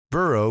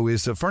Burrow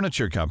is a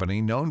furniture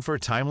company known for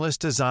timeless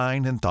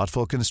design and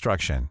thoughtful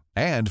construction,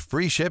 and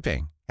free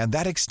shipping, and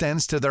that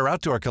extends to their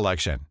outdoor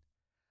collection.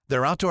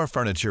 Their outdoor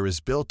furniture is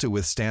built to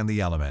withstand the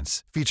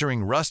elements,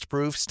 featuring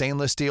rust-proof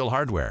stainless steel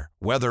hardware,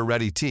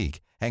 weather-ready teak,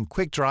 and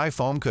quick-dry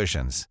foam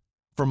cushions.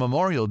 For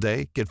Memorial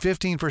Day, get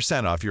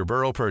 15% off your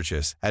Burrow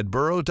purchase at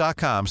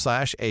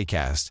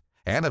burrow.com/ACAST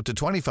and up to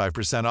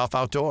 25% off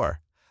outdoor.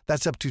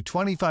 That's up to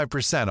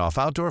 25% off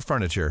outdoor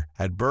furniture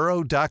at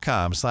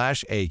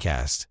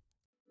burrow.com/ACAST.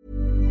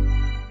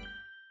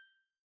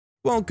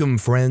 Welcome,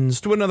 friends,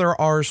 to another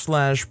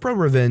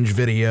r/ProRevenge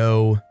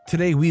video.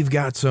 Today we've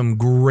got some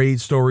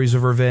great stories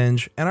of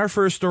revenge, and our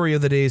first story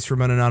of the day is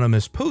from an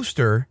anonymous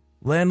poster.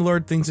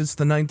 Landlord thinks it's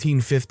the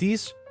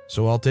 1950s,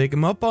 so I'll take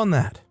him up on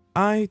that.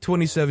 I,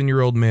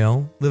 27-year-old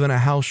male, live in a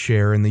house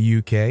share in the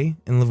UK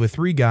and live with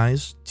 3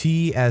 guys,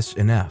 T, S,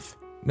 and F.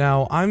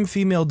 Now, I'm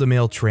female to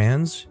male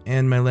trans,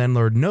 and my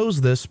landlord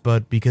knows this,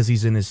 but because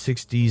he's in his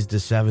 60s to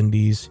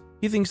 70s,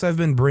 he thinks I've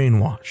been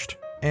brainwashed,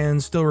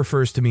 and still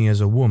refers to me as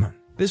a woman.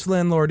 This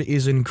landlord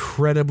is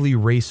incredibly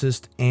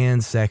racist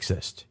and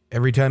sexist.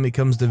 Every time he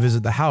comes to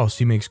visit the house,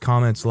 he makes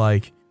comments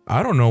like,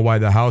 "I don't know why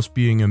the house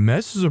being a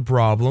mess is a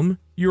problem.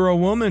 You're a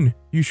woman.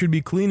 You should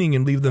be cleaning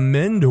and leave the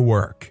men to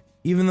work."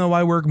 Even though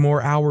I work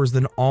more hours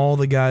than all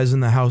the guys in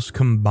the house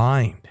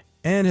combined,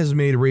 and has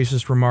made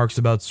racist remarks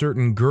about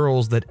certain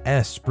girls that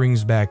S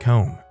brings back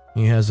home.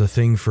 He has a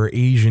thing for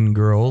Asian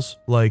girls,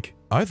 like,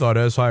 "I thought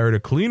S hired a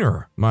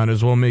cleaner. Might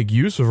as well make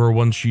use of her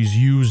once she's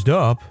used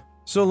up."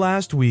 So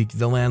last week,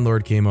 the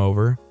landlord came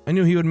over. I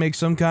knew he would make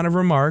some kind of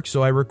remark,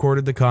 so I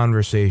recorded the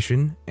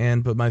conversation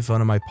and put my phone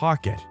in my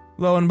pocket.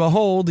 Lo and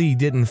behold, he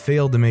didn't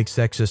fail to make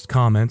sexist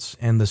comments,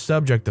 and the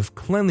subject of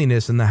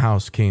cleanliness in the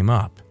house came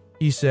up.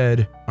 He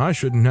said, "I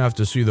shouldn't have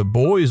to see the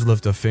boys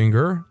lift a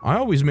finger. I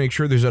always make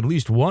sure there's at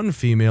least one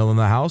female in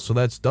the house, so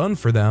that's done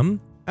for them.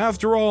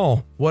 After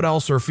all, what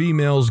else are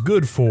females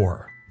good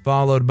for?"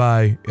 Followed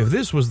by, "If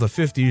this was the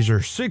 50s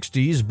or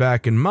 60s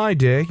back in my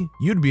day,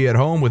 you'd be at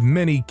home with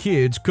many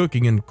kids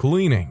cooking and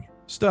cleaning.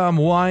 Stop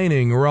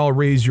whining or I'll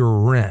raise your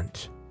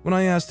rent." When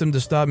I asked him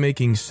to stop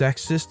making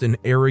sexist and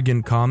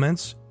arrogant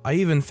comments, I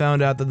even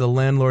found out that the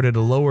landlord had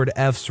lowered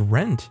F's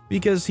rent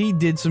because he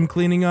did some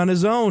cleaning on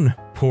his own.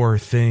 Poor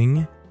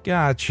thing.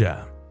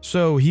 Gotcha.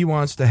 So he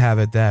wants to have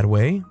it that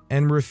way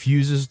and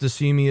refuses to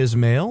see me as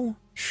male?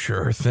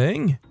 Sure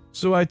thing.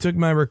 So I took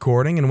my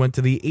recording and went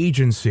to the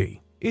agency.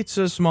 It's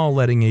a small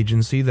letting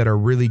agency that are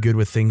really good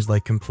with things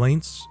like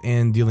complaints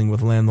and dealing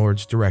with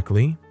landlords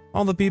directly.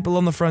 All the people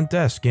on the front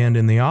desk and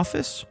in the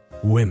office?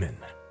 Women.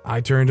 I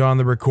turned on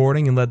the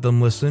recording and let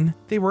them listen.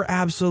 They were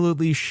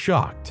absolutely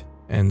shocked.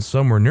 And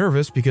some were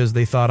nervous because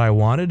they thought I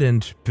wanted,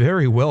 and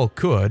very well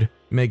could,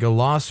 make a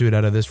lawsuit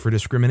out of this for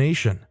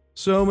discrimination.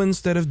 So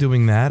instead of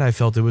doing that, I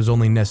felt it was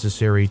only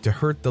necessary to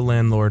hurt the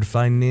landlord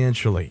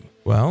financially.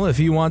 Well, if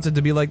he wanted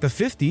to be like the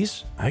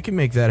 50s, I can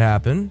make that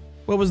happen.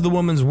 What was the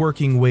woman's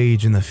working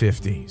wage in the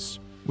 50s?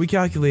 We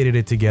calculated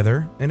it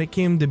together, and it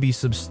came to be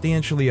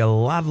substantially a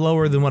lot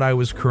lower than what I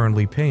was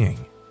currently paying.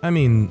 I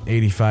mean,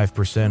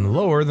 85%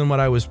 lower than what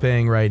I was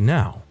paying right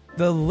now.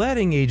 The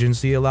letting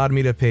agency allowed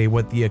me to pay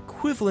what the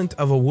equivalent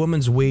of a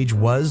woman's wage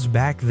was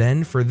back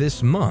then for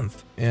this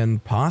month,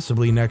 and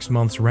possibly next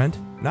month's rent,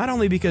 not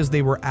only because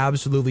they were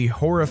absolutely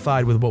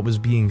horrified with what was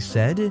being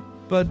said,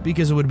 but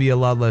because it would be a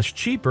lot less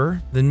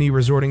cheaper than me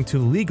resorting to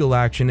legal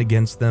action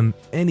against them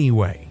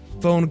anyway.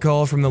 Phone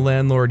call from the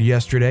landlord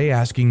yesterday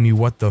asking me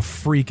what the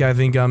freak I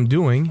think I'm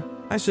doing.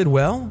 I said,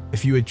 well,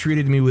 if you had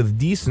treated me with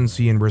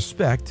decency and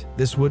respect,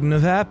 this wouldn't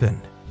have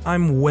happened.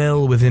 I'm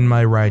well within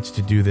my rights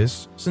to do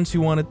this. Since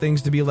you wanted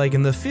things to be like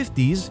in the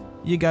 50s,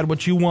 you got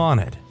what you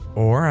wanted.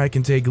 Or I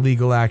can take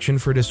legal action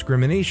for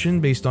discrimination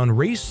based on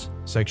race,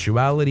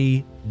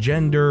 sexuality,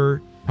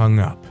 gender, hung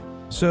up.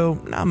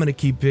 So now I'm going to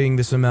keep paying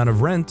this amount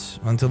of rent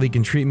until he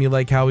can treat me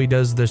like how he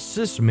does the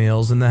cis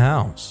males in the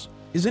house.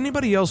 Is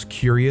anybody else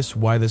curious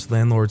why this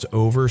landlord's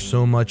over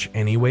so much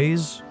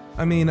anyways?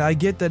 I mean, I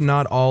get that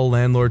not all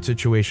landlord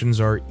situations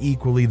are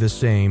equally the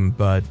same,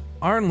 but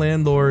aren't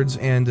landlords,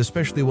 and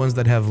especially ones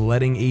that have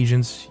letting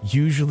agents,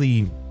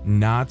 usually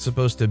not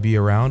supposed to be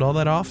around all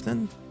that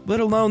often?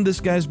 Let alone this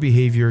guy's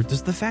behavior,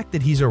 does the fact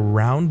that he's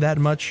around that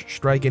much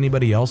strike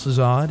anybody else as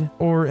odd?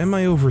 Or am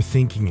I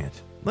overthinking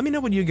it? Let me know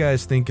what you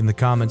guys think in the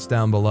comments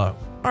down below.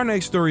 Our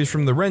next story is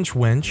from the Wrench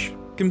Wench.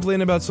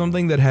 Complain about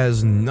something that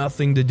has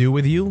nothing to do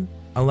with you?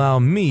 Allow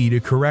me to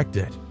correct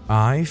it.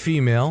 I,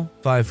 female,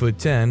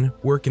 5'10",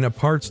 work in a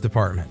parts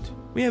department.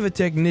 We have a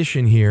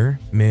technician here,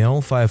 male,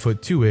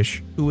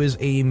 5'2"-ish, who is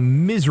a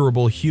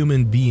miserable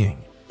human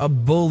being, a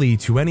bully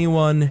to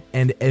anyone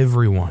and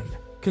everyone,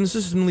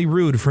 consistently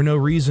rude for no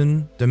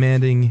reason,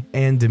 demanding,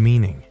 and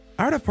demeaning.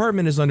 Our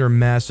department is under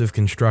massive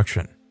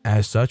construction.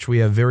 As such, we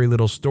have very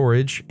little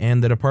storage,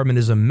 and the department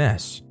is a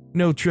mess.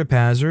 No trip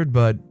hazard,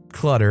 but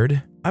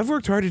cluttered. I've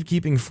worked hard at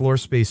keeping floor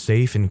space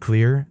safe and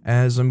clear,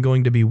 as I'm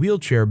going to be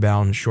wheelchair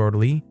bound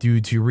shortly due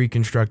to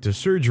reconstructive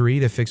surgery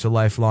to fix a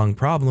lifelong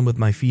problem with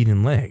my feet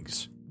and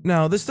legs.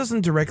 Now, this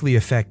doesn't directly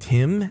affect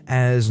him,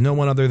 as no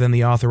one other than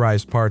the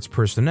authorized parts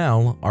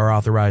personnel are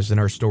authorized in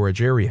our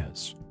storage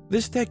areas.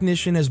 This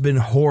technician has been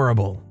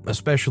horrible,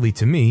 especially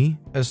to me,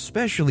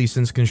 especially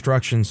since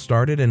construction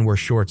started and we're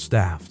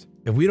short-staffed.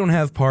 If we don't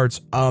have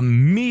parts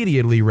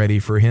immediately ready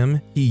for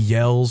him, he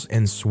yells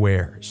and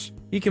swears.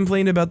 He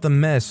complained about the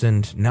mess,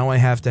 and now I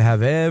have to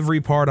have every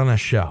part on a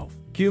shelf.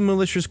 Cue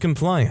malicious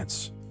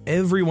compliance.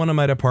 Every one of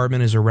my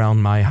department is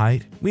around my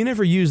height. We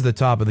never use the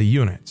top of the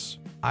units.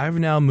 I've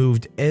now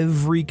moved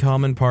every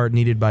common part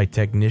needed by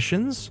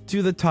technicians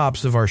to the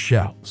tops of our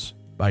shelves.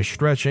 By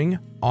stretching,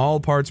 all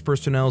parts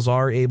personnel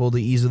are able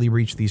to easily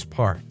reach these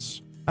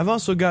parts. I've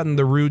also gotten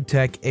the Rude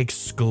Tech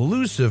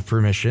exclusive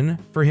permission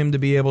for him to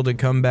be able to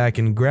come back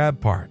and grab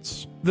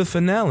parts. The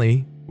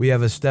finale, we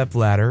have a step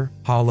ladder,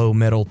 hollow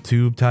metal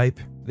tube type.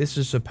 This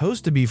is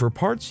supposed to be for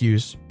parts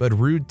use, but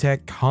Rude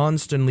Tech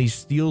constantly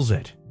steals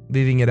it,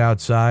 leaving it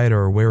outside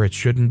or where it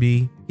shouldn't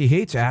be. He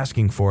hates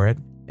asking for it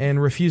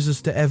and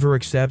refuses to ever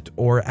accept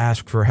or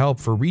ask for help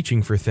for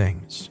reaching for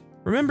things.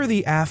 Remember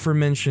the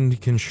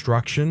aforementioned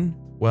construction?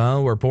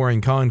 Well, we're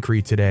pouring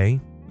concrete today.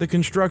 The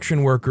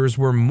construction workers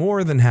were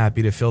more than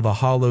happy to fill the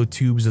hollow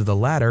tubes of the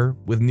ladder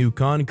with new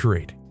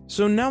concrete.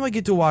 So now I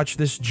get to watch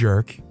this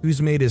jerk,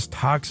 who's made his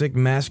toxic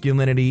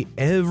masculinity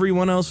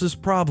everyone else's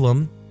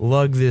problem,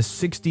 lug this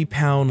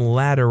 60-pound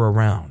ladder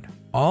around.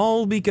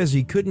 All because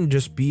he couldn't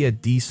just be a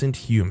decent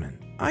human.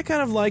 I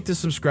kind of like to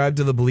subscribe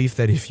to the belief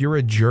that if you're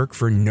a jerk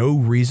for no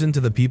reason to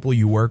the people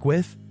you work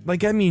with,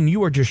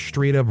 you are just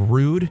straight up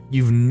rude,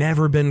 you've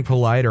never been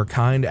polite or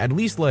kind, at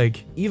least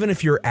even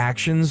if your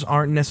actions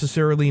aren't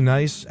necessarily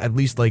nice, at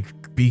least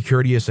be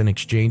courteous in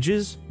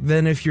exchanges,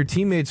 then if your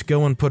teammates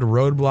go and put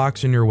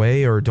roadblocks in your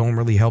way or don't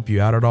really help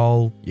you out at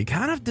all, you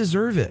kind of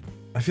deserve it.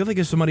 I feel like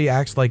if somebody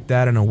acts like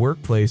that in a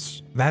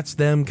workplace, that's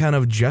them kind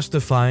of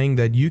justifying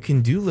that you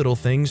can do little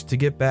things to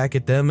get back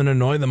at them and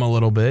annoy them a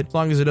little bit, as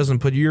long as it doesn't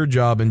put your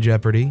job in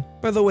jeopardy.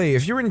 By the way,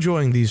 if you're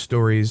enjoying these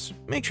stories,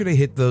 make sure to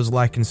hit those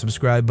like and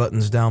subscribe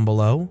buttons down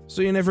below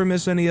so you never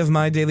miss any of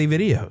my daily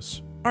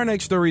videos. Our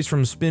next stories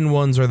from Spin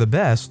Ones are the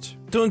best.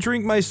 Don't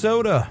drink my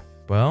soda.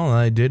 Well,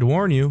 I did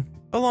warn you.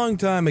 A long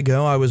time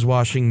ago, I was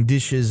washing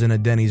dishes in a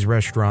Denny's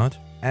restaurant.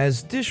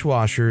 As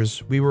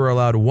dishwashers, we were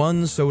allowed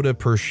one soda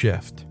per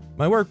shift.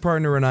 My work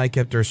partner and I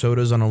kept our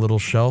sodas on a little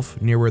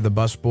shelf near where the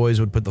bus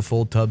boys would put the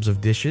full tubs of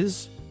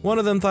dishes. One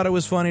of them thought it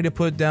was funny to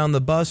put down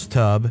the bus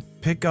tub,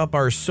 pick up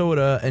our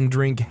soda and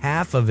drink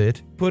half of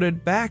it, put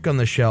it back on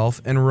the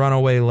shelf and run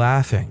away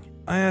laughing.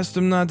 I asked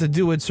him not to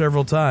do it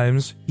several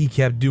times, he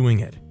kept doing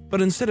it.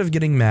 But instead of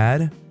getting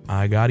mad,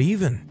 I got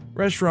even.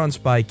 Restaurants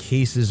buy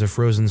cases of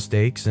frozen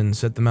steaks and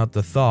set them out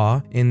to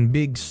thaw in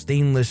big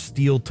stainless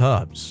steel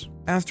tubs.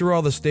 After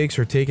all the steaks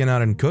are taken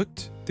out and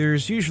cooked,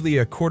 there's usually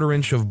a quarter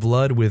inch of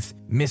blood with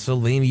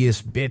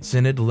miscellaneous bits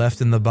in it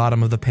left in the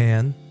bottom of the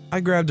pan. I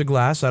grabbed a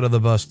glass out of the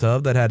bus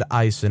tub that had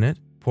ice in it,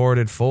 poured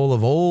it full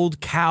of old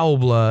cow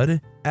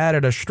blood,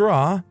 added a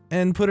straw,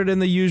 and put it in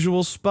the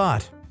usual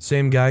spot.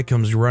 Same guy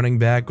comes running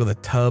back with a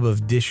tub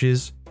of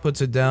dishes,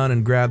 puts it down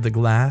and grabbed the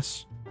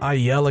glass. I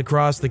yell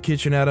across the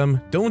kitchen at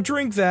him, "Don't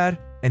drink that!"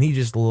 And he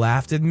just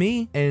laughed at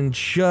me and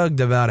chugged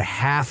about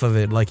half of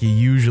it like he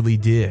usually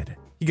did.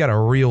 He got a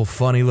real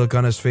funny look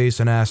on his face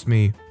and asked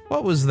me,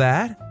 "What was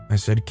that?" I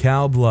said,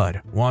 "Cow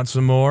blood. Want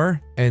some more?"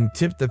 And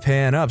tipped the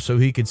pan up so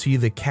he could see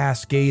the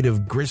cascade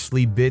of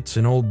gristly bits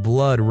and old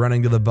blood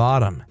running to the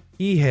bottom.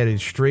 He headed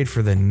straight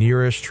for the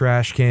nearest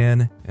trash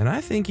can, and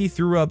I think he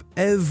threw up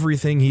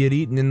everything he had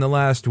eaten in the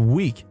last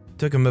week.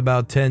 Took him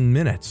about 10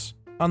 minutes.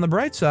 On the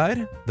bright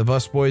side, the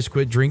busboys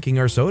quit drinking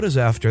our sodas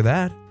after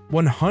that.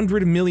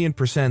 100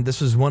 million%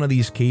 this is one of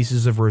these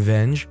cases of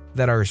revenge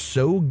that are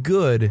so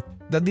good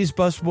that these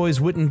busboys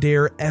wouldn't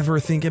dare ever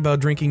think about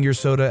drinking your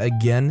soda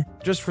again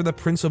just for the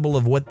principle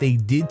of what they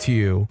did to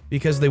you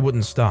because they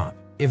wouldn't stop.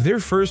 If their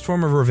first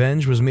form of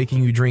revenge was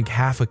making you drink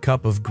half a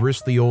cup of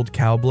gristly old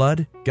cow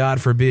blood,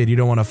 God forbid you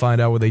don't want to find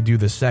out what they do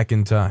the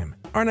second time.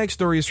 Our next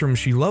story is from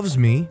She Loves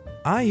Me.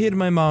 I hid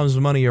my mom's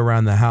money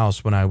around the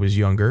house when I was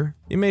younger.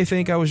 You may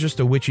think I was just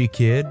a witchy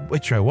kid,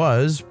 which I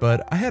was,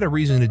 but I had a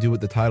reason to do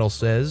what the title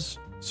says.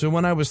 So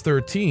when I was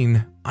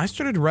 13, I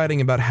started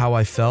writing about how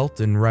I felt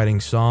and writing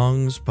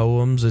songs,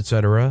 poems,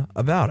 etc.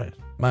 about it.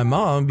 My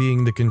mom,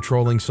 being the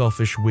controlling,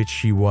 selfish witch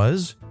she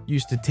was,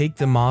 used to take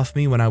them off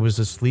me when I was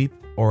asleep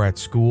or at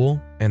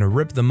school and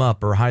rip them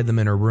up or hide them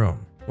in her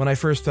room. When I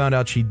first found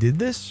out she did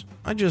this,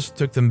 I just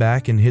took them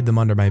back and hid them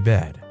under my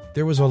bed.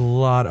 There was a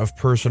lot of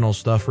personal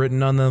stuff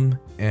written on them,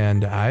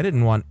 and I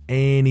didn't want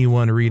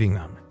anyone reading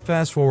them.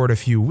 Fast forward a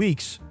few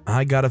weeks,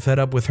 I got fed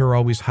up with her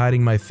always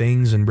hiding my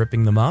things and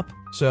ripping them up.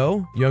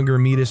 So, younger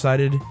me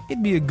decided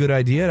it'd be a good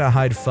idea to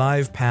hide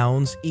 5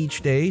 pounds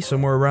each day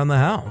somewhere around the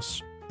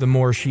house. The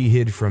more she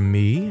hid from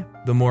me,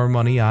 the more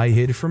money I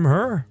hid from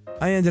her.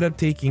 I ended up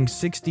taking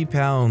 60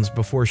 pounds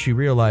before she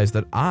realized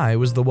that I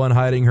was the one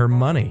hiding her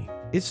money.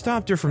 It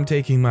stopped her from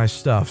taking my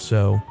stuff,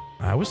 so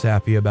I was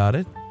happy about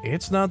it.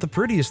 It's not the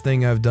prettiest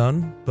thing I've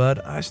done,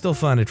 but I still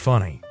find it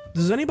funny.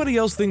 Does anybody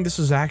else think this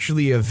is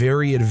actually a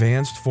very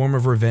advanced form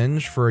of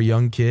revenge for a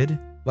young kid?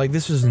 Like,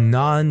 this is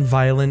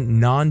non-violent,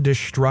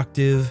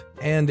 non-destructive,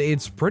 and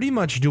it's pretty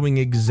much doing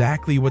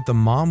exactly what the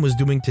mom was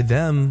doing to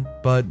them,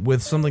 but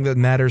with something that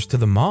matters to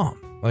the mom.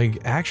 Like,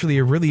 actually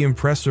a really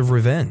impressive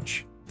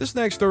revenge. This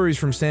next story is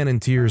from San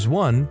and Tears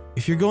 1.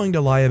 If you're going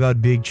to lie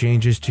about big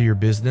changes to your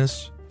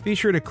business, be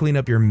sure to clean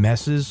up your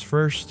messes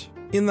first.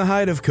 In the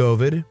height of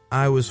COVID,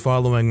 I was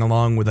following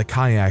along with a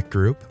kayak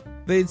group.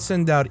 They'd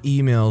send out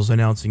emails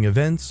announcing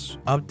events,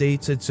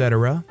 updates,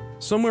 etc.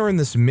 Somewhere in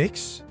this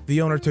mix,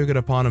 the owner took it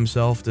upon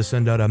himself to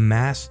send out a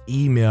mass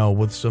email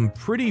with some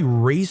pretty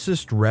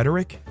racist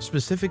rhetoric,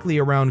 specifically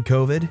around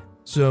COVID.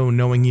 So,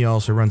 knowing he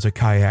also runs a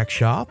kayak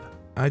shop,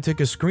 I took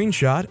a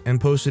screenshot and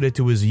posted it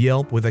to his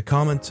Yelp with a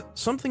comment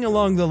something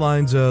along the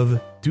lines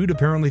of, "Dude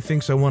apparently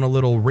thinks I want a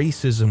little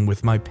racism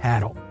with my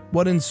paddle."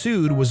 What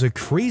ensued was a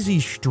crazy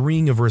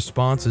string of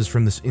responses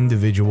from this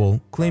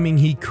individual claiming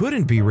he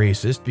couldn't be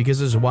racist because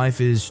his wife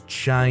is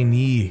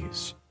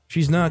Chinese.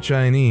 She's not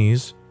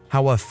Chinese.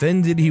 How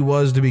offended he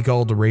was to be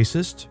called a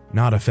racist,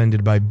 not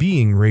offended by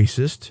being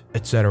racist,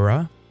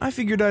 etc. I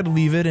figured I'd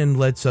leave it and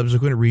let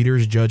subsequent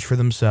readers judge for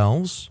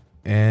themselves,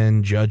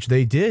 and judge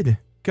they did.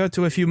 Cut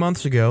to a few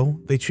months ago,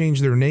 they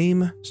changed their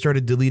name,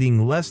 started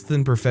deleting less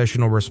than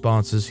professional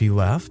responses he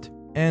left,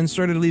 and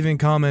started leaving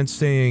comments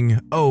saying,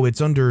 "Oh,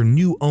 it's under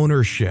new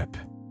ownership.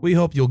 We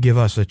hope you'll give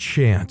us a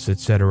chance,"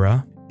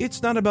 etc.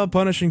 It's not about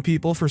punishing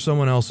people for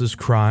someone else's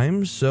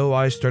crimes, so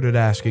I started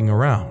asking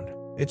around.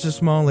 It's a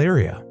small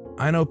area.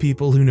 I know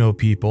people who know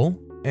people,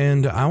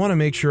 and I want to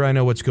make sure I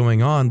know what's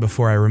going on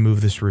before I remove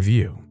this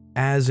review.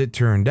 As it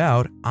turned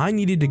out, I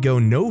needed to go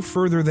no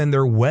further than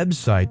their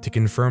website to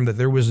confirm that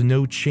there was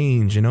no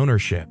change in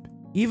ownership.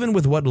 Even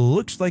with what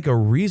looks like a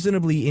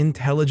reasonably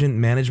intelligent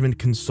management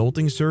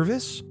consulting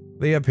service,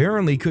 they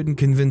apparently couldn't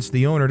convince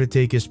the owner to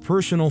take his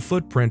personal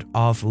footprint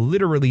off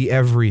literally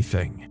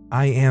everything.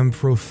 I am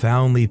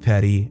profoundly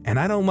petty, and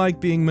I don't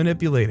like being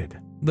manipulated,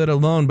 let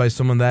alone by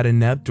someone that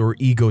inept or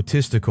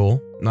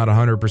egotistical. Not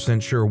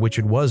 100% sure which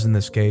it was in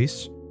this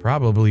case,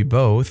 probably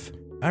both.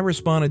 I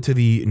responded to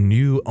the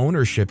new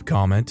ownership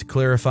comment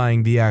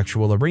clarifying the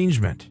actual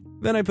arrangement.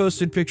 Then I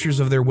posted pictures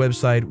of their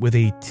website with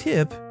a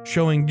tip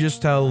showing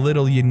just how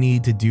little you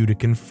need to do to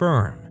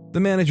confirm. The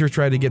manager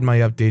tried to get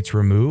my updates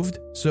removed,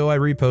 so I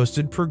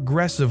reposted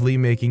progressively,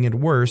 making it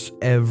worse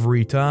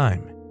every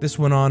time. This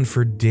went on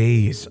for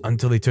days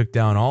until they took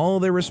down all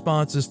their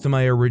responses to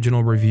my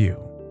original review.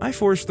 I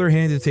forced their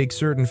hand to take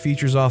certain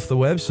features off the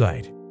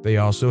website. They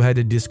also had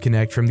to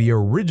disconnect from the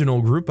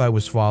original group I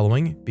was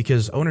following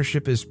because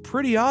ownership is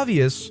pretty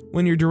obvious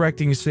when you're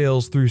directing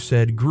sales through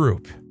said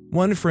group.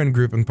 One friend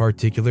group in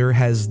particular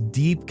has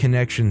deep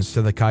connections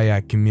to the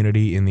kayak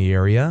community in the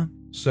area,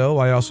 so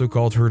I also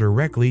called her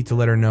directly to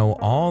let her know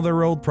all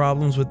their old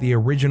problems with the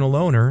original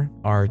owner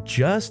are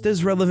just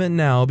as relevant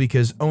now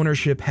because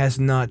ownership has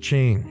not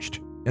changed.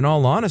 In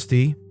all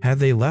honesty, had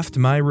they left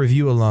my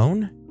review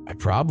alone, I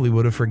probably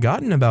would have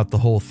forgotten about the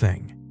whole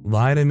thing.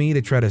 Lie to me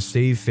to try to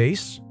save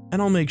face,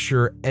 and I'll make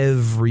sure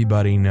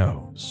everybody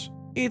knows.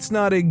 It's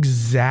not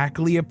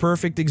exactly a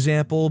perfect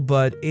example,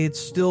 but it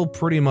still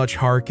pretty much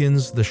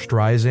harkens the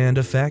Streisand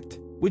effect,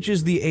 which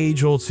is the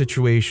age-old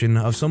situation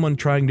of someone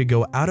trying to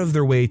go out of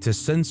their way to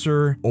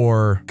censor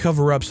or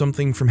cover up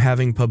something from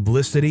having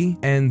publicity,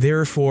 and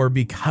therefore,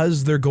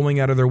 because they're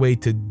going out of their way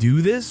to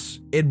do this,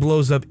 it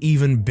blows up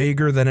even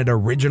bigger than it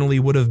originally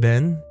would have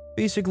been.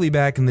 Basically,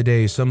 back in the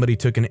day, somebody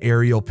took an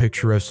aerial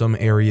picture of some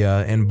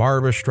area and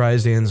Barbra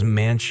Streisand's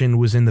mansion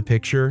was in the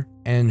picture,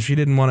 and she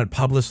didn't want it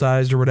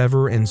publicized or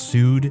whatever and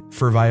sued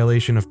for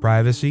violation of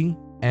privacy.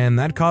 And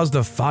that caused a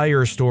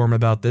firestorm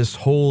about this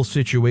whole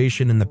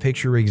situation and the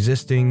picture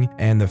existing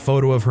and the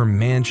photo of her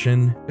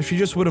mansion. If she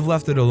just would have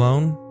left it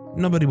alone,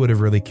 nobody would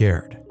have really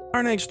cared.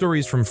 Our next story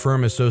is from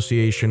Firm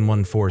Association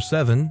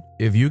 147.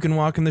 If you can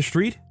walk in the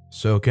street,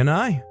 so can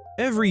I.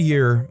 Every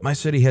year, my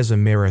city has a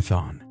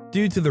marathon.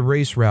 Due to the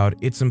race route,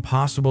 it's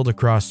impossible to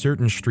cross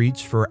certain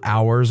streets for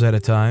hours at a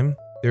time.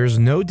 There's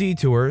no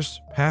detours,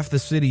 half the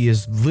city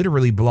is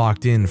literally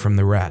blocked in from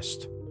the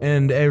rest.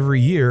 And every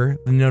year,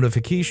 the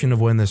notification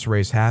of when this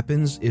race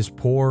happens is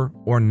poor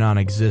or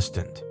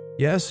non-existent.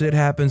 Yes, it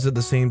happens at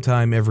the same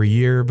time every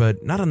year,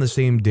 but not on the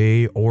same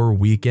day or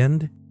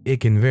weekend. It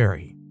can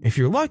vary. If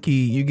you're lucky,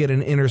 you get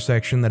an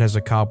intersection that has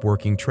a cop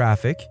working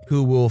traffic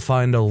who will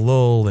find a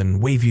lull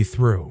and wave you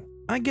through.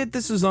 I get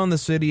this is on the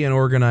city and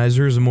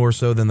organizers more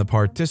so than the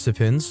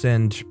participants,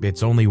 and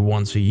it's only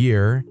once a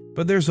year,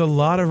 but there's a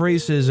lot of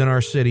races in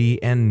our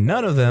city and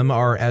none of them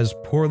are as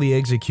poorly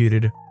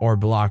executed or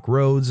block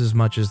roads as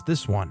much as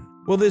this one.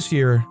 Well, this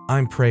year,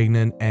 I'm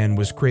pregnant and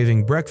was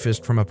craving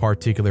breakfast from a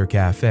particular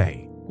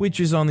cafe,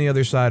 which is on the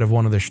other side of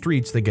one of the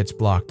streets that gets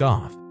blocked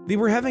off. They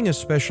were having a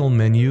special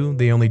menu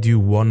they only do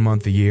 1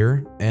 month a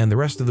year, and the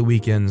rest of the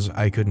weekends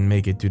I couldn't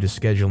make it due to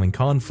scheduling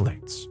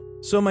conflicts.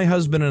 So my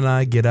husband and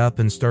I get up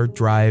and start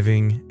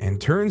driving, and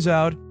turns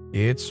out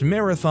it's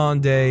marathon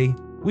day.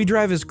 We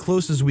drive as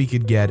close as we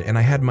could get, and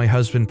I had my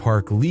husband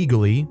park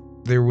legally.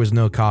 There was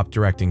no cop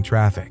directing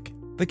traffic.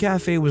 The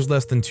cafe was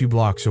less than 2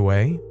 blocks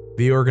away.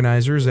 The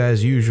organizers,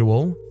 as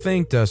usual,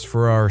 thanked us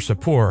for our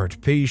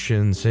support,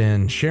 patience,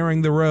 and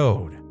sharing the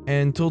road,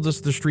 and told us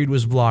the street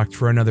was blocked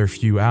for another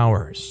few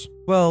hours.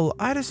 Well,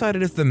 I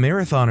decided if the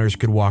marathoners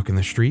could walk in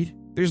the street,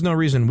 there's no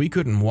reason we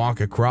couldn't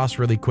walk across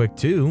really quick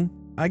too.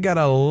 I got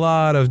a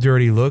lot of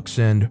dirty looks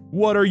and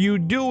 "what are you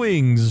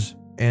doings?"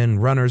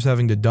 and runners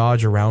having to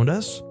dodge around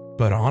us.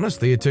 But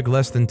honestly, it took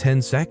less than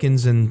 10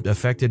 seconds and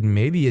affected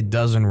maybe a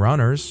dozen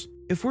runners.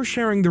 If we're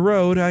sharing the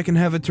road, I can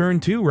have a turn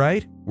too,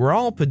 right? We're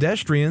all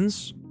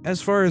pedestrians.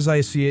 As far as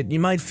I see it, you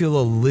might feel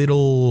a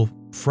little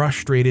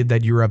frustrated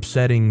that you're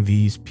upsetting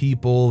these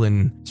people,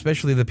 and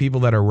especially the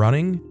people that are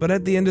running. But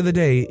at the end of the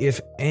day,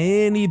 if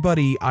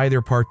anybody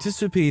either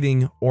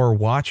participating or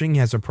watching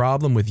has a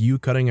problem with you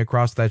cutting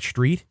across that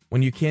street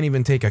when you can't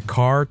even take a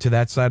car to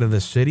that side of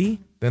the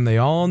city, then they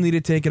all need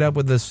to take it up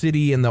with the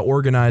city and the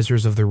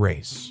organizers of the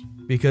race.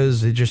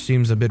 Because it just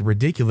seems a bit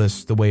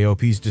ridiculous the way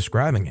OP's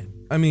describing it.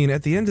 I mean,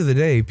 at the end of the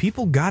day,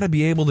 people gotta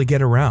be able to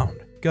get around.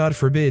 God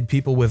forbid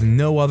people with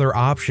no other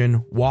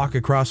option walk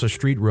across a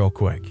street real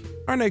quick.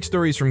 Our next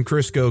story is from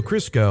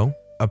Crisco,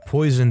 a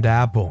poisoned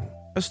apple.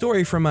 A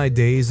story from my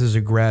days as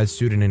a grad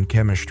student in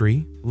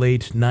chemistry,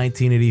 late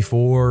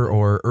 1984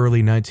 or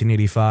early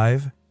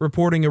 1985,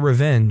 reporting a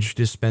revenge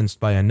dispensed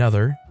by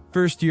another.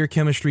 First-year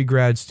chemistry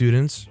grad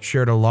students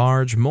shared a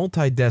large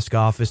multi-desk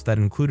office that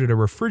included a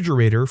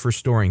refrigerator for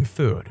storing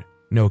food.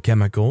 No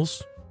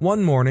chemicals.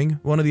 One morning,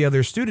 one of the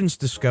other students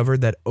discovered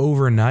that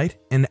overnight,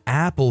 an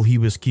apple he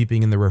was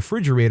keeping in the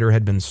refrigerator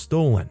had been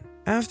stolen.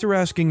 After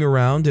asking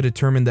around to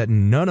determine that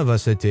none of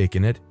us had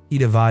taken it, he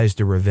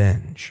devised a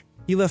revenge.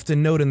 He left a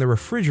note in the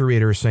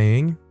refrigerator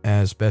saying,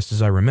 as best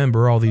as I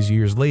remember all these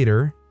years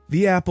later,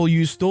 "The apple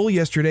you stole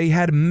yesterday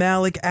had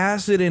malic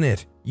acid in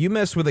it. You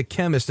mess with a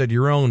chemist at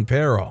your own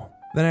peril."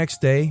 The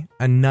next day,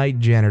 a night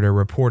janitor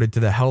reported to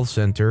the health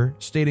center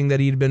stating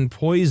that he'd been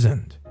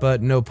poisoned,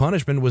 but no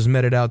punishment was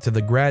meted out to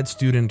the grad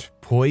student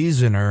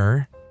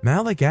poisoner.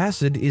 Malic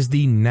acid is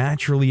the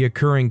naturally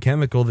occurring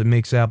chemical that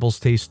makes apples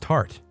taste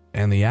tart,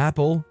 and the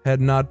apple had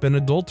not been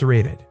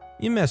adulterated.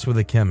 You mess with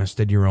a chemist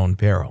at your own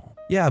peril.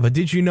 Yeah, but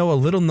did you know a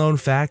little known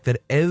fact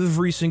that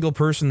every single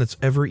person that's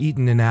ever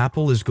eaten an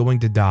apple is going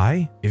to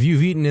die? If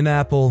you've eaten an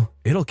apple,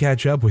 it'll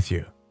catch up with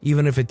you,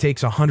 even if it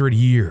takes 100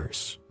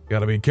 years.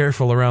 Gotta be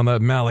careful around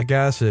that malic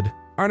acid.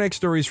 Our next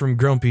story is from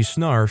Grumpy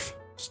Snarf.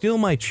 Steal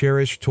my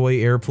cherished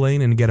toy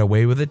airplane and get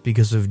away with it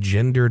because of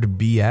gendered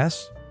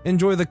BS?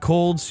 Enjoy the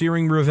cold,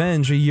 searing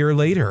revenge a year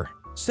later.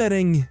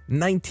 Setting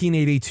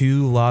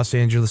 1982 Los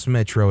Angeles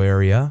metro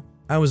area.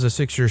 I was a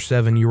 6 or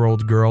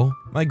 7-year-old girl.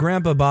 My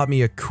grandpa bought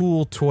me a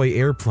cool toy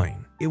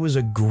airplane. It was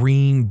a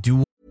green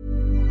dual.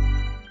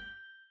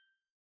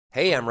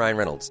 Hey, I'm Ryan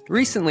Reynolds.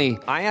 Recently,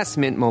 I asked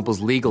Mint Mobile's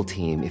legal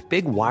team if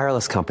big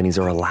wireless companies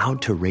are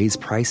allowed to raise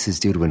prices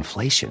due to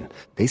inflation.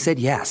 They said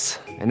yes.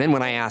 And then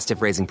when I asked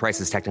if raising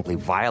prices technically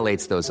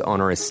violates those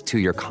onerous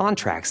 2-year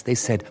contracts, they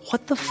said,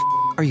 "What the f***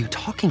 are you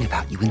talking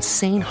about, you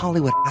insane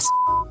Hollywood ass?"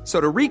 So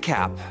to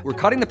recap, we're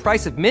cutting the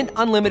price of Mint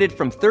Unlimited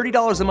from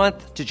 $30 a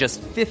month to just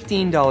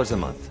 $15 a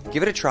month.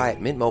 Give it a try at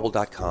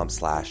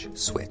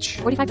mintmobile.com/switch.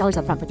 $45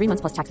 up front for 3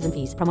 months plus taxes and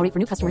fees. Promo rate for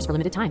new customers for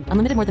limited time.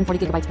 Unlimited more than 40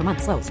 gigabytes per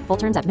month. Slows full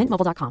terms at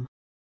mintmobile.com.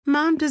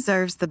 Mom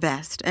deserves the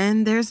best,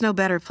 and there's no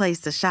better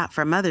place to shop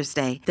for Mother's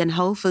Day than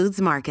Whole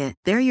Foods Market.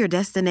 They're your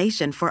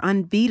destination for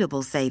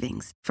unbeatable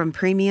savings, from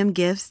premium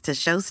gifts to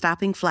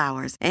show-stopping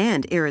flowers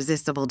and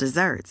irresistible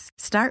desserts.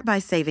 Start by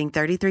saving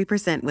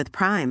 33% with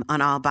Prime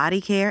on all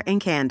body care and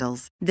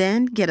candles.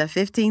 Then get a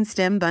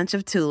 15-stem bunch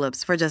of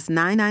tulips for just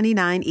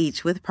 $9.99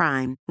 each with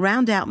Prime.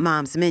 Round out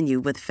Mom's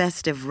menu with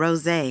festive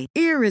rosé,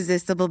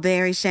 irresistible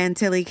berry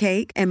chantilly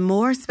cake, and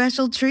more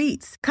special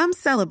treats. Come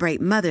celebrate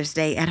Mother's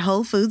Day at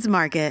Whole Foods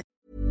Market.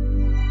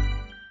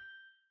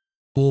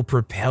 Cool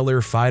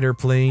propeller fighter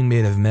plane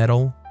made of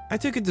metal. I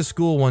took it to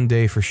school one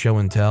day for show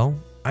and tell.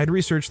 I'd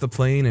researched the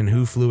plane and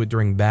who flew it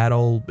during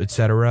battle,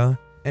 etc.,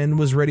 and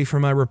was ready for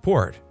my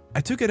report.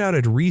 I took it out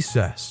at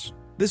recess.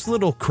 This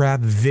little crap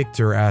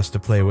Victor asked to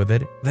play with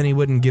it, then he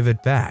wouldn't give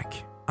it back.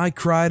 I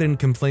cried and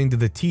complained to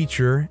the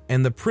teacher,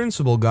 and the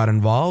principal got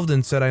involved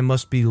and said I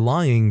must be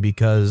lying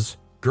because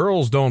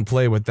girls don't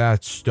play with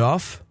that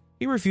stuff.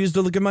 He refused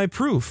to look at my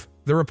proof,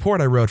 the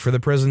report I wrote for the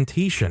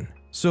presentation.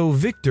 So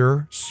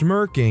Victor,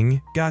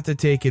 smirking, got to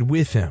take it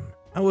with him.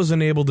 I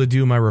wasn't able to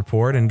do my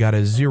report and got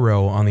a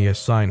 0 on the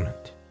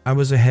assignment. I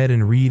was ahead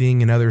in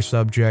reading and other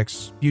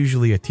subjects,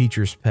 usually a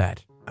teacher's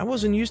pet. I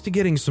wasn't used to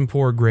getting some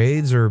poor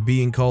grades or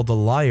being called a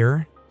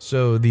liar,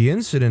 so the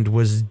incident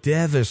was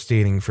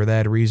devastating for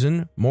that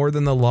reason, more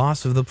than the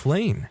loss of the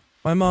plane.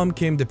 My mom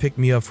came to pick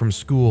me up from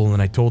school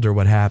and I told her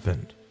what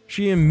happened.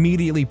 She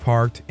immediately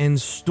parked and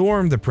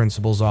stormed the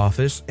principal's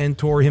office and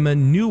tore him a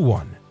new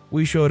one.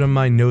 We showed him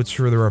my notes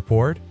for the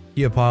report.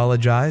 He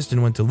apologized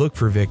and went to look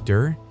for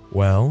Victor.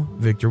 Well,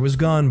 Victor was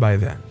gone by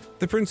then.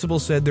 The principal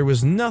said there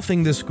was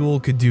nothing the school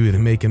could do to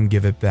make him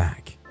give it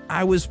back.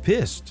 I was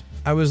pissed.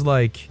 I was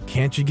like,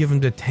 can't you give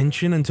him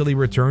detention until he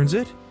returns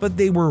it? But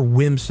they were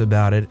wimps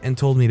about it and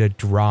told me to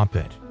drop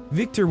it.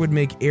 Victor would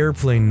make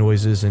airplane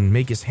noises and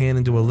make his hand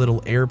into a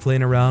little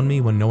airplane around me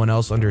when no one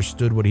else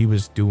understood what he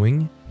was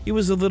doing. He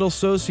was a little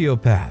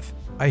sociopath.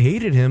 I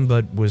hated him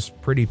but was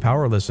pretty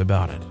powerless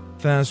about it.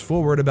 Fast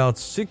forward about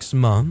 6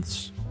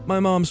 months, my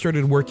mom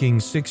started working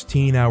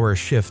 16-hour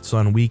shifts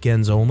on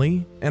weekends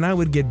only, and I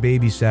would get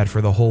babysat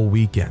for the whole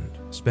weekend,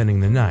 spending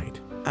the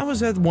night. I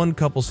was at one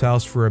couple's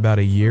house for about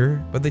a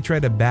year, but they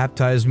tried to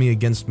baptize me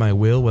against my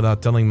will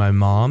without telling my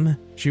mom.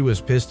 She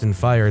was pissed and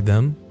fired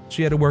them.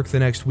 She had to work the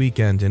next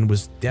weekend and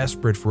was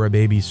desperate for a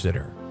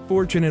babysitter.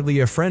 Fortunately,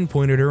 a friend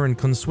pointed her in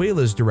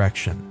Consuela's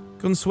direction.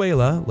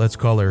 Consuela, let's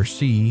call her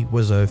C,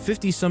 was a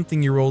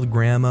 50-something-year-old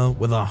grandma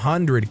with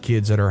 100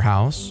 kids at her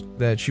house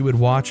that she would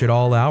watch at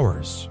all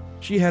hours.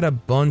 She had a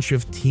bunch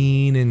of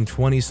teen and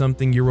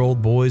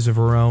 20-something-year-old boys of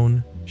her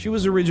own. She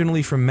was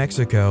originally from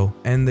Mexico,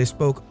 and they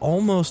spoke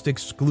almost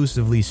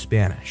exclusively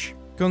Spanish.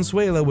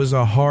 Consuela was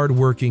a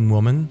hard-working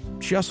woman.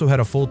 She also had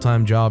a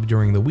full-time job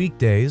during the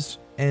weekdays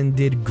and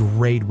did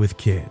great with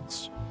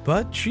kids.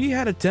 But she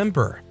had a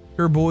temper.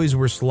 Her boys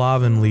were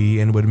slovenly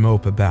and would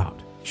mope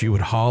about. She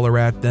would holler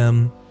at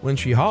them. When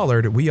she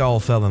hollered, we all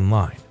fell in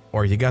line,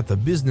 or you got the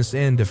business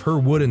end of her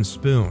wooden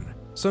spoon.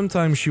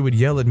 Sometimes she would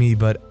yell at me,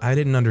 but I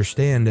didn't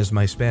understand as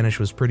my Spanish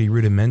was pretty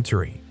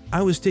rudimentary.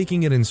 I was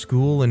taking it in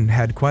school and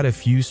had quite a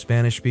few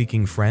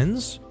Spanish-speaking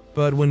friends,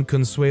 but when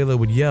Consuela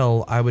would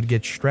yell, I would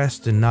get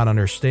stressed and not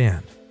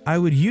understand. I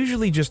would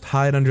usually just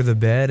hide under the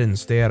bed and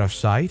stay out of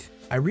sight.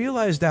 I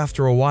realized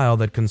after a while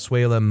that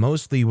Consuela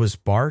mostly was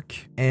bark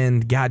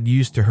and got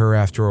used to her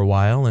after a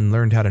while and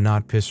learned how to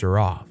not piss her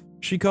off.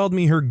 She called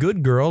me her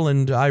good girl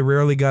and I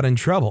rarely got in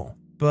trouble,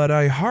 but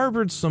I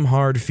harbored some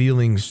hard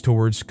feelings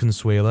towards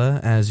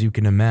Consuela, as you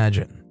can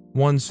imagine.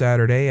 One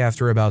Saturday,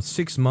 after about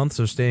 6 months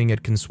of staying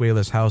at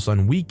Consuela's house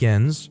on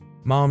weekends,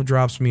 Mom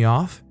drops me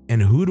off,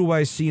 and who do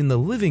I see in the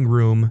living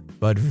room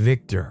but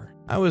Victor?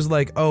 I was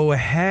like, oh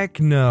heck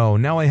no,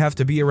 now I have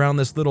to be around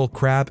this little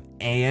crap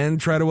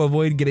and try to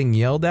avoid getting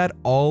yelled at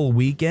all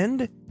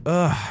weekend?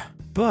 Ugh.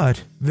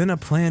 But then a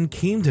plan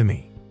came to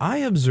me. I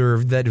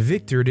observed that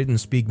Victor didn't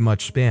speak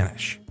much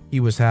Spanish. He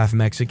was half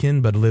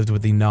Mexican but lived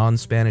with a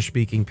non-Spanish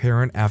speaking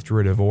parent after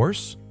a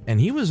divorce, and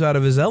he was out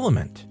of his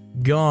element.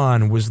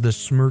 Gone was the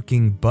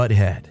smirking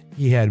butthead.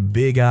 He had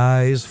big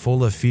eyes,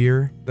 full of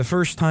fear. The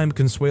first time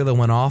Consuela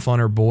went off on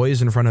her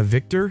boys in front of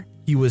Victor,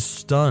 he was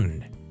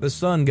stunned. The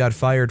son got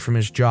fired from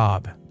his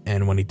job,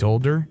 and when he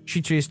told her,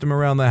 she chased him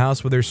around the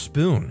house with her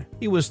spoon.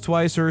 He was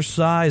twice her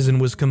size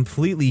and was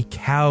completely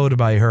cowed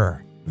by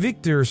her.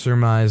 Victor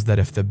surmised that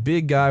if the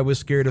big guy was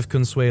scared of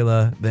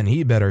Consuela, then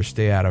he better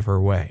stay out of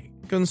her way.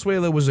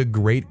 Consuela was a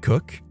great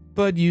cook,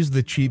 but used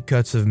the cheap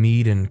cuts of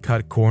meat and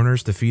cut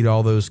corners to feed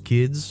all those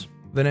kids.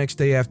 The next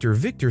day after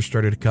Victor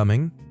started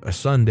coming, a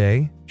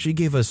Sunday, she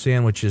gave us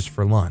sandwiches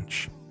for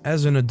lunch.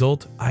 As an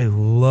adult, I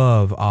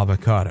love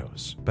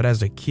avocados, but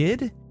as a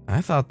kid,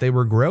 I thought they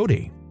were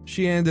grody.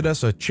 She handed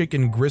us a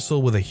chicken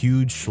gristle with a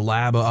huge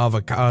slab of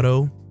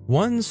avocado.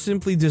 One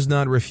simply does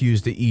not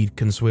refuse to eat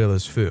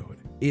Consuela's food.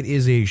 It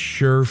is a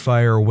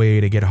surefire way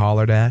to get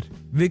hollered at.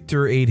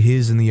 Victor ate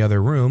his in the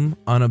other room,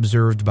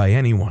 unobserved by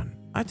anyone.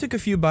 I took a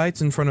few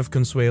bites in front of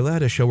Consuela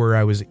to show her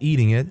I was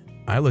eating it.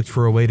 I looked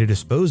for a way to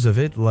dispose of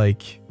it,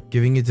 like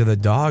giving it to the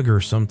dog or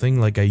something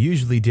like I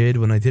usually did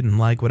when I didn't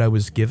like what I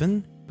was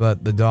given,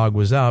 but the dog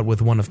was out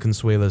with one of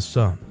Consuela's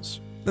sons.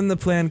 Then the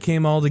plan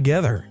came all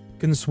together.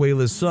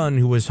 Consuela's son,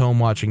 who was home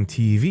watching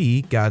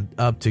TV, got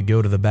up to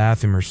go to the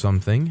bathroom or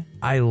something.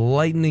 I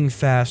lightning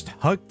fast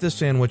hucked the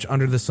sandwich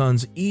under the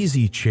son's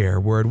easy chair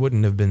where it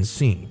wouldn't have been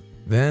seen.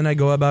 Then I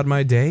go about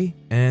my day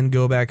and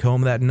go back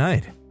home that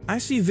night. I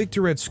see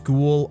Victor at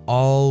school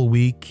all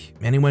week,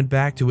 and he went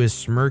back to his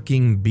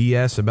smirking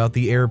BS about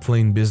the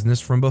airplane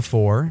business from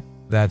before.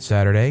 That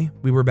Saturday,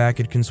 we were back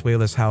at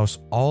Consuela's house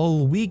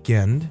all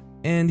weekend,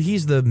 and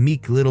he's the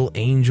meek little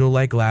angel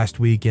like last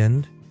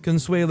weekend.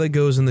 Consuela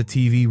goes in the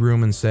TV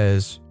room and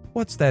says,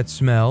 "What's that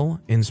smell?"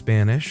 in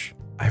Spanish.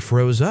 I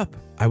froze up.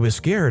 I was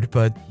scared,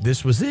 but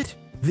this was it.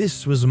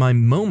 This was my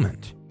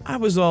moment. I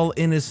was all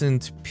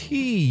innocent.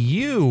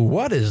 P.U.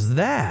 What is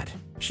that?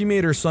 She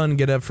made her son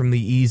get up from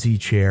the easy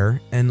chair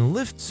and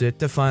lifts it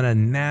to find a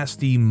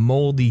nasty,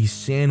 moldy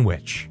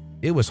sandwich.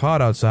 It was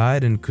hot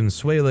outside and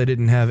Consuela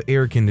didn't have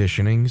air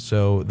conditioning,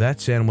 so that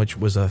sandwich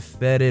was a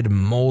fetid,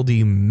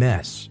 moldy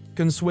mess.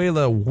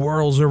 Consuela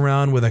whirls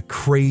around with a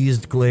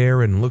crazed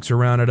glare and looks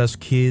around at us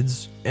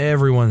kids.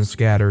 Everyone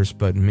scatters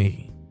but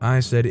me.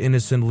 I said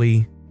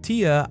innocently,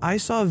 "Tia, I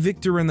saw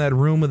Victor in that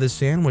room with a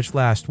sandwich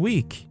last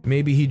week.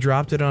 Maybe he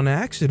dropped it on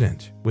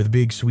accident," with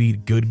big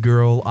sweet good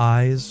girl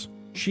eyes.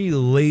 She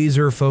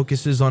laser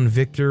focuses on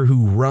Victor,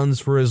 who runs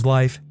for his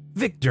life.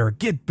 "Victor,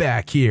 get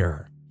back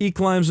here!" He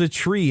climbs a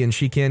tree and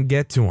she can't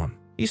get to him.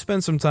 He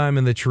spent some time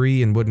in the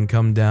tree and wouldn't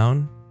come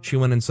down. She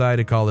went inside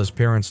to call his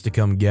parents to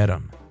come get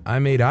him. I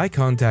made eye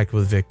contact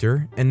with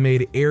Victor and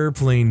made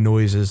airplane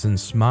noises and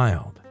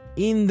smiled.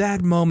 In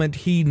that moment,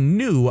 he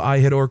knew I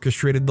had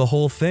orchestrated the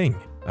whole thing.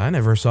 I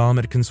never saw him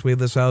at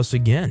Consuela's house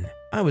again.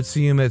 I would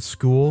see him at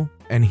school,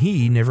 and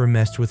he never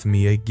messed with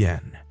me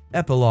again.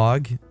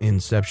 Epilogue,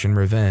 Inception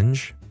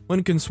Revenge.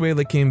 When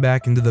Consuela came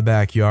back into the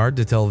backyard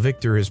to tell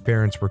Victor his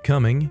parents were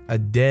coming, a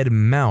dead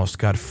mouse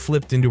got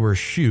flipped into her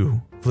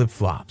shoe,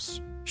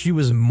 flip-flops. She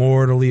was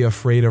mortally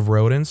afraid of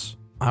rodents.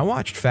 I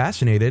watched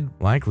fascinated,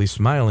 likely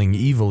smiling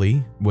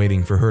evilly,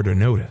 waiting for her to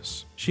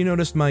notice. She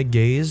noticed my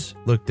gaze,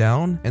 looked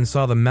down, and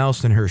saw the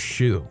mouse in her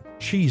shoe.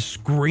 She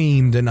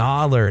screamed and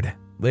hollered.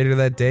 Later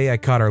that day, I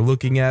caught her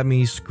looking at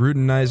me,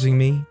 scrutinizing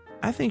me.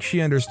 I think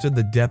she understood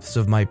the depths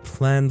of my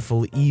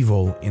planful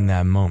evil in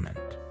that moment.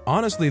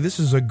 Honestly, this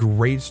is a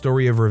great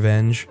story of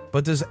revenge,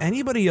 but does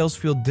anybody else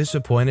feel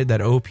disappointed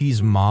that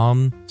OP's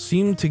mom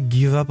seemed to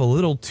give up a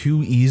little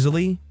too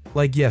easily?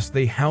 Like, yes,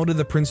 they hounded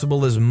the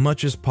principal as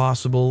much as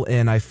possible,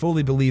 and I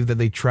fully believe that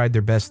they tried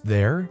their best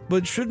there,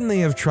 but shouldn't they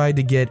have tried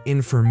to get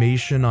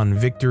information on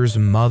Victor's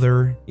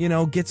mother? You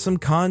know, get some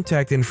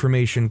contact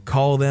information,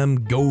 call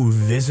them, go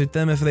visit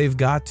them if they've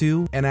got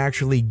to, and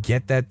actually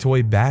get that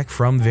toy back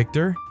from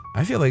Victor?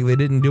 I feel like they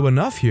didn't do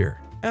enough here.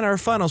 And our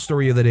final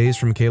story of the day is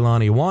from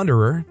Kaylani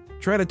Wanderer.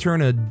 Try to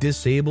turn a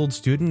disabled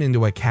student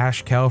into a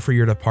cash cow for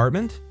your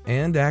department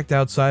and act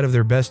outside of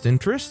their best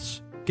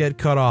interests? Get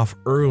cut off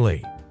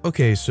early.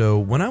 Okay, so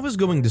when I was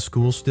going to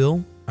school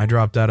still, I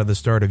dropped out at the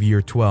start of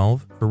year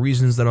 12 for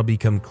reasons that'll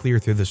become clear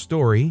through the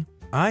story.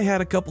 I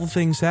had a couple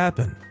things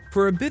happen.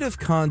 For a bit of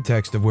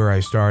context of where I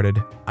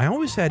started, I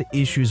always had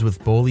issues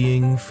with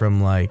bullying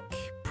from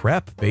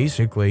prep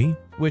basically,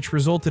 which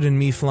resulted in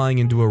me flying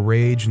into a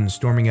rage and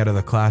storming out of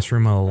the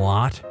classroom a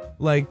lot.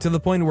 To the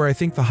point where I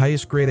think the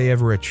highest grade I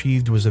ever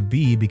achieved was a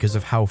B because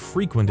of how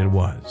frequent it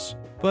was.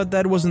 But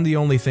that wasn't the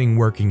only thing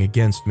working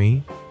against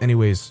me.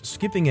 Anyways,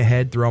 skipping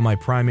ahead through all my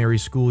primary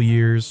school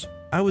years,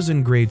 I was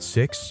in grade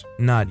 6,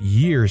 not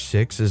year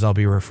 6 as I'll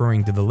be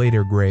referring to the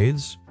later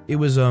grades. It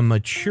was a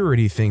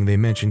maturity thing they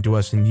mentioned to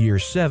us in year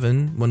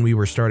 7 when we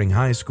were starting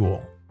high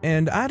school.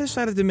 And I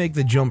decided to make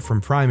the jump from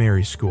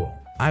primary school.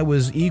 I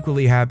was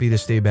equally happy to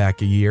stay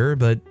back a year,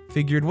 but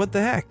figured what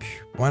the heck,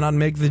 why not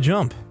make the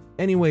jump?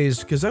 Anyways,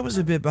 because I was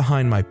a bit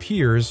behind my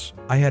peers,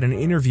 I had an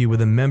interview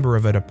with a member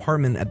of a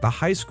department at the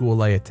high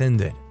school I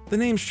attended. The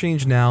name's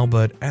changed now,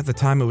 but at the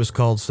time it was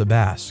called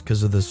Sebas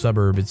because of the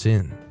suburb it's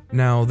in.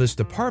 Now, this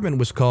department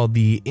was called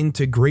the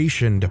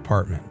Integration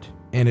Department,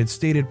 and its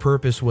stated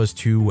purpose was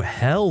to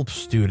help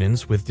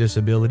students with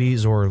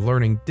disabilities or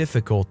learning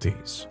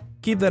difficulties.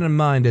 Keep that in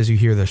mind as you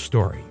hear this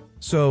story.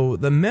 So,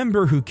 the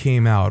member who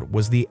came out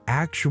was the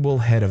actual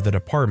head of the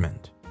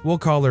department. We'll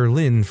call her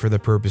Lynn for the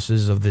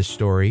purposes of this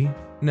story.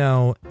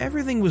 Now,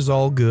 everything was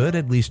all good,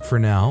 at least for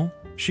now.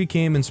 She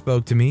came and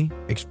spoke to me,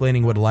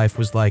 explaining what life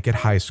was like at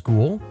high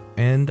school,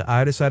 and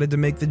I decided to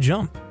make the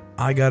jump.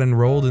 I got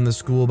enrolled in the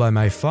school by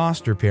my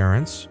foster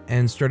parents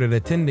and started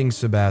attending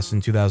Sebas in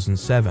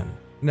 2007.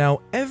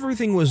 Now,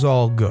 everything was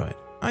all good.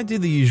 I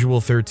did the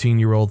usual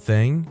 13-year-old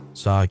thing,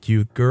 saw a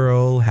cute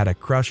girl, had a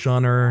crush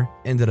on her,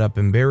 ended up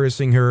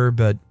embarrassing her,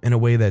 but in a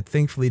way that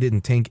thankfully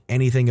didn't tank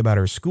anything about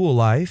her school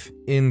life,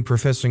 in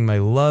professing my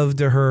love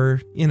to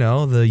her,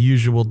 the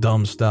usual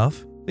dumb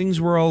stuff.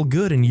 Things were all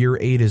good in year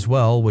 8 as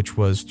well, which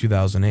was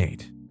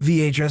 2008.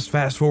 VHS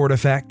fast forward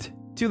effect.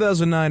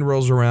 2009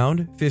 rolls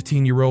around,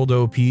 15-year-old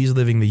OP's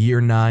living the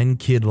year 9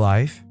 kid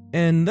life,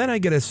 and then I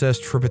get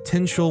assessed for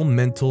potential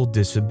mental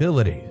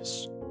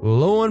disabilities.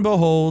 Lo and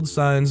behold,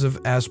 signs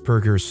of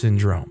Asperger's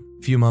syndrome.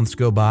 A few months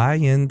go by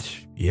and,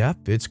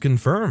 yep, it's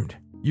confirmed.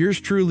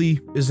 Yours truly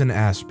is an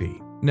Aspie.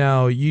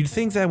 Now, you'd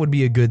think that would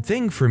be a good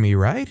thing for me,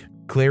 right?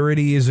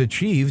 Clarity is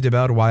achieved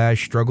about why I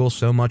struggle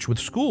so much with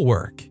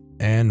schoolwork,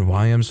 and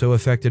why I'm so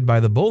affected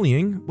by the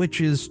bullying, which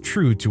is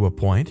true to a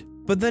point.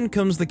 But then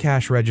comes the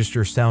cash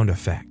register sound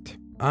effect.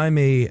 I'm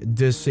a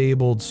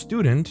disabled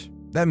student.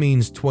 That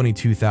means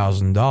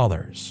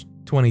 $22,000.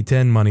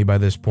 2010 money by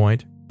this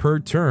point. Per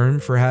term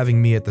for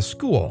having me at the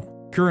school.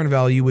 Current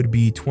value would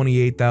be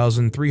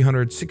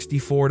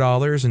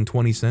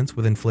 $28,364.20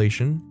 with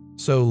inflation.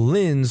 So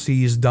Lynn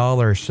sees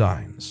dollar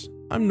signs.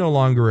 I'm no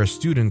longer a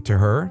student to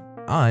her.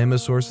 I'm a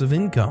source of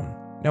income.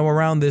 Now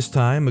around this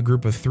time, a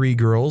group of 3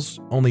 girls,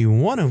 only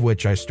one of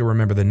which I still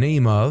remember the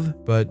name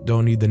of, but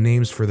don't need the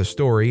names for the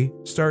story,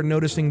 start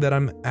noticing that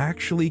I'm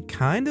actually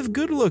kind of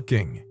good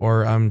looking.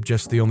 Or I'm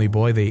just the only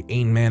boy they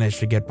ain't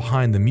managed to get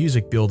behind the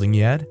music building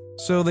yet.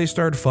 So they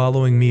start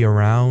following me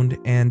around,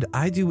 and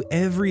I do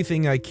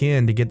everything I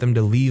can to get them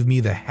to leave me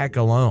the heck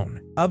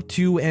alone. Up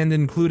to and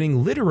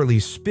including literally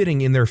spitting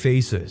in their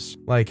faces.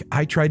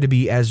 I tried to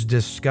be as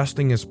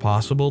disgusting as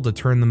possible to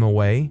turn them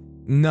away.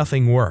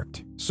 Nothing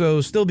worked.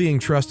 So still being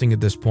trusting at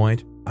this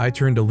point, I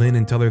turn to Lynn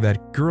and tell her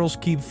that girls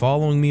keep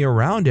following me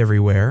around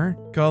everywhere,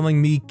 calling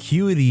me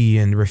cutie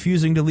and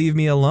refusing to leave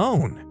me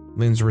alone.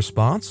 Lynn's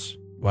response?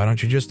 Why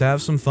don't you just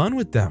have some fun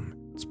with them?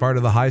 It's part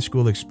of the high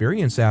school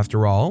experience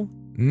after all.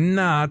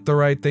 Not the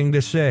right thing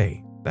to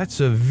say. That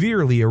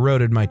severely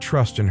eroded my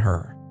trust in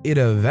her. It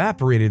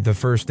evaporated the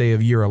first day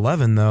of year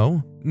 11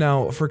 though.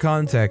 Now, for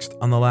context,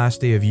 on the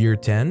last day of year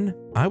 10,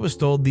 I was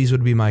told these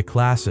would be my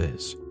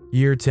classes.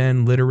 Year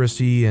 10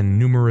 literacy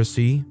and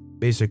numeracy.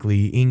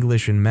 basically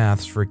English and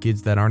maths for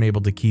kids that aren't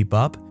able to keep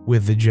up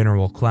with the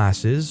general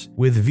classes,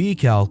 with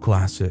VCal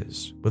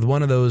classes, with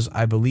one of those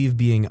I believe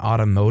being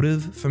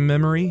automotive from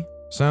memory.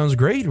 Sounds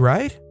great,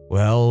 right?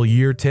 Well,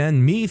 year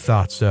 10 me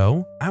thought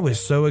so. I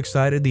was so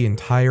excited the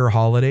entire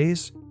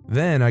holidays.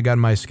 Then I got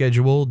my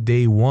schedule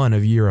day 1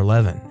 of year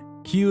 11.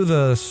 Cue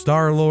the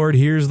Star-Lord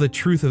hears the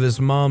truth of his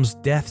mom's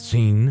death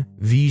scene,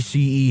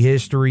 VCE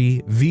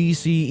history,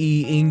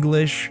 VCE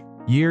English,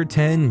 year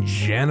 10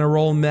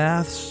 general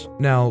maths.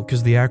 Now,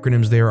 because the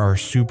acronyms there are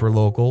super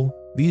local,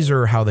 these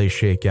are how they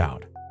shake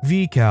out.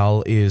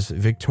 VCal is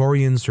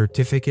Victorian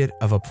Certificate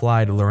of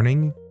Applied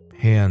Learning,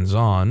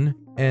 hands-on,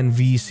 and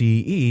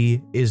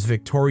VCE is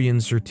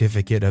Victorian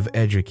Certificate of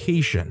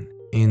Education.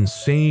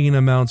 Insane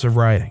amounts of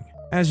writing.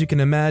 As you can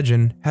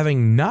imagine,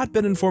 having not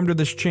been informed of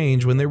this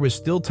change when there was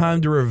still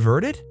time to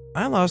revert it,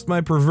 I lost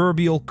my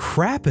proverbial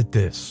crap at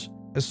this,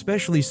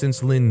 especially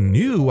since Lynn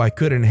knew I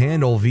couldn't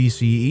handle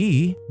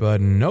VCE, but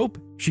nope,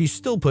 she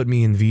still put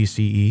me in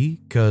VCE,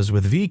 cause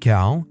with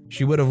VCal,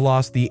 she would have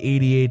lost the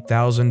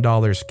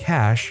 $88,000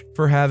 cash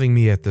for having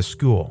me at the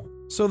school.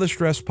 So the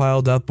stress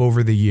piled up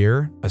over the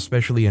year,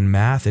 especially in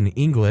math and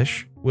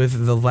English,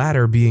 with the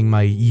latter being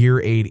my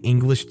year 8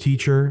 English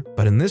teacher,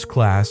 but in this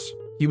class,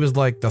 he was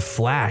like the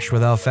Flash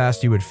with how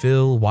fast he would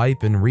fill,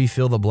 wipe, and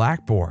refill the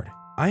blackboard.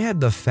 I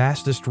had the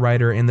fastest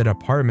writer in the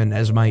department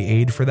as my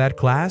aide for that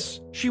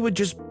class. She would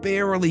just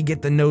barely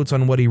get the notes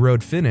on what he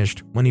wrote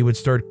finished when he would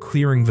start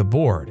clearing the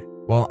board,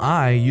 while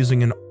I,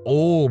 using an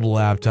old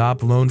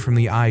laptop loaned from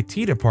the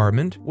IT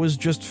department, was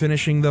just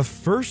finishing the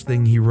first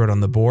thing he wrote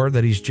on the board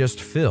that he's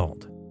just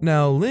filled.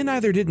 Now, Lynn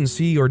either didn't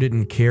see or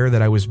didn't care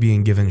that I was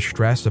being given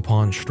stress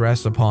upon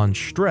stress upon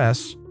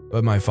stress,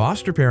 but my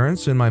foster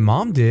parents and my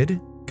mom did.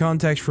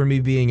 Context for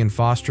me being in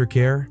foster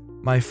care,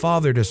 my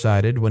father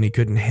decided when he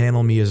couldn't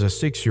handle me as a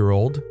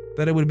 6-year-old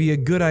that it would be a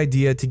good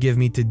idea to give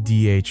me to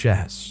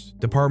DHS,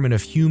 Department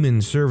of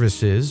Human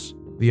Services,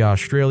 the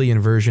Australian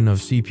version of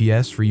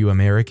CPS for you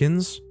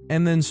Americans,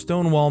 and then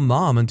stonewall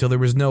mom until there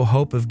was no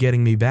hope of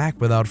getting me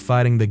back without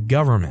fighting the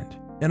government,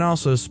 and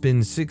also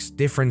spin 6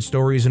 different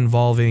stories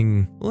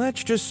involving,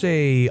 let's just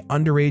say,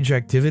 underage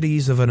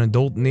activities of an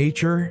adult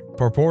nature,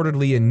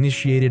 purportedly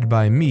initiated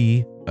by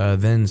me, a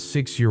then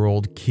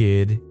 6-year-old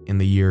kid in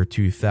the year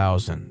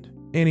 2000.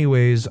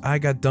 Anyways, I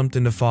got dumped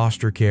into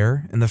foster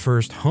care, and the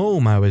first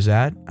home I was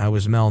at, I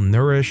was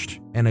malnourished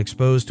and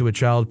exposed to a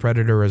child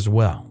predator as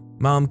well.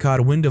 Mom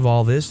caught wind of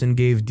all this and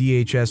gave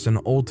DHS an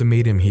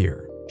ultimatum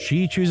here.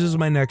 She chooses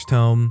my next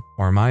home,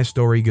 or my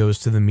story goes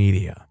to the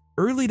media.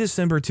 Early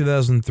December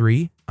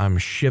 2003, I'm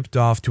shipped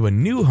off to a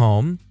new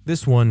home,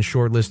 this one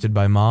shortlisted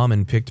by mom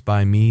and picked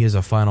by me as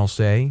a final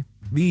say.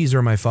 These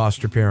are my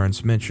foster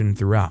parents mentioned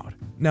throughout.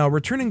 Now,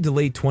 returning to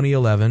late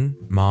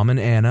 2011, Mom and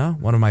Anna,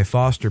 one of my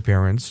foster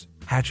parents,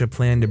 hatch a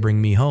plan to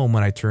bring me home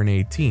when I turn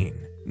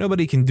 18.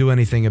 Nobody can do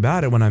anything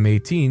about it when I'm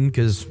 18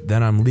 because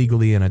then I'm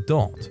legally an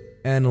adult.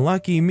 And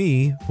lucky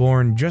me,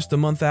 born just a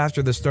month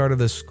after the start of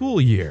the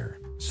school year.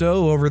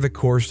 So over the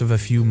course of a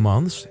few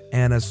months,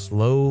 Anna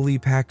slowly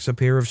packs a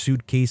pair of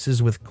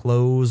suitcases with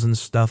clothes and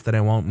stuff that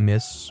I won't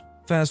miss.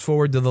 Fast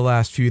forward to the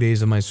last few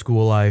days of my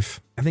school life,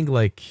 I think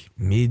like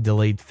mid to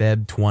late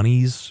Feb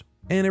 20s,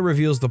 Anna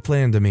reveals the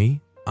plan to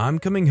me. I'm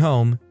coming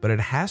home, but it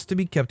has to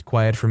be kept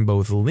quiet from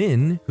both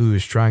Lynn,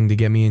 who's trying to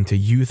get me into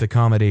youth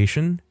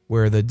accommodation,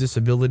 where the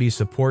disability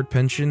support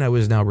pension I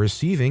was now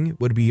receiving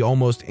would be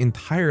almost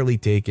entirely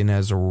taken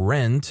as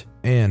rent,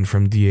 and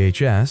from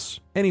DHS.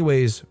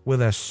 Anyways,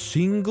 with a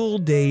single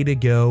day to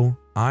go,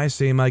 I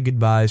say my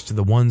goodbyes to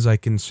the ones I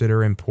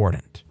consider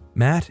important.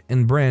 Matt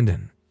and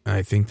Brandon,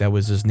 I think that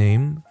was his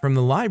name, from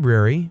the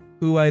library,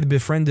 who I'd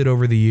befriended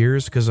over the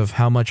years because of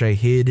how much I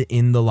hid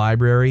in the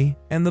library,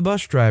 and the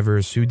bus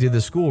drivers who did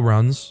the school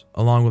runs,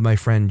 along with my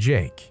friend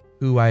Jake,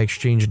 who I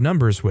exchanged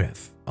numbers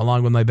with,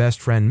 along with my best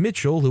friend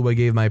Mitchell, who I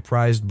gave my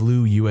prized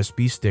blue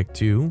USB stick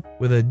to,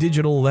 with a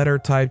digital letter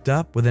typed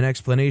up with an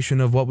explanation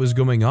of what was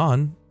going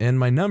on, and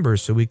my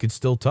numbers so we could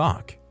still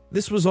talk.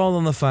 This was all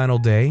on the final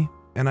day,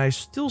 and I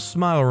still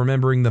smile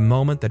remembering the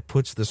moment that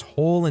puts this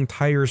whole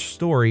entire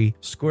story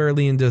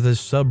squarely into the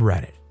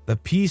subreddit, the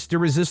piece de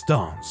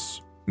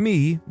resistance.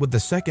 Me, with the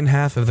second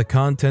half of the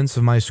contents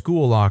of my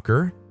school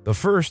locker, the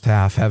first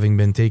half having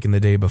been taken the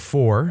day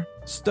before,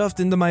 stuffed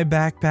into my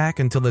backpack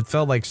until it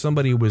felt like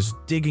somebody was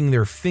digging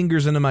their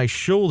fingers into my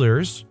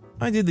shoulders.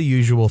 I did the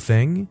usual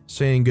thing,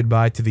 saying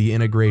goodbye to the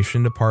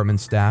integration department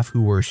staff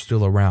who were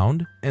still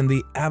around, and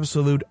the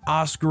absolute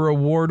Oscar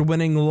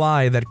award-winning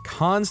lie that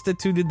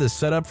constituted the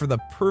setup for the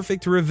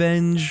perfect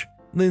revenge.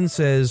 Lynn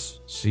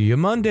says, "See you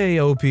Monday,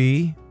 OP."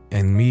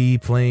 And me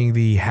playing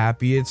the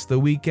happy it's the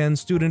weekend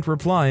student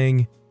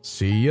replying,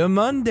 "See ya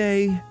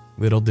Monday."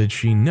 Little did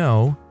she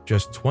know,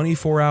 just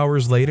 24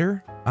 hours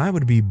later, I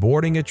would be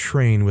boarding a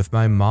train with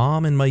my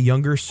mom and my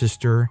younger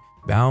sister,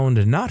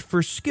 bound not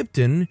for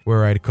Skipton,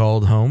 where I'd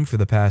called home for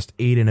the past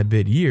 8 and a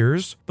bit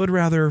years, but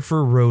rather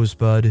for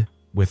Rosebud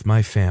with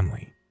my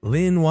family.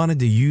 Lynn wanted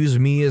to use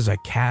me as a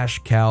cash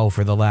cow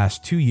for the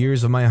last 2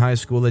 years of my high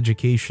school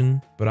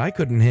education, but I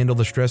couldn't handle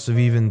the stress of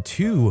even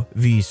 2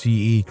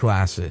 VCE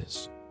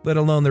classes, let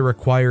alone the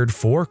required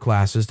 4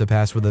 classes to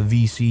pass with a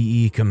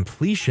VCE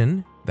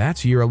completion.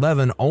 That's year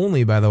 11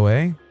 only, by the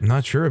way. I'm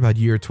not sure about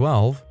year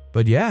 12,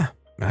 but yeah,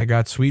 I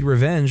got sweet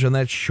revenge on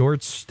that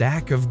short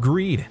stack of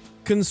greed.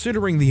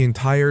 Considering the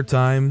entire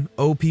time,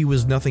 OP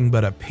was nothing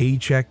but a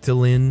paycheck to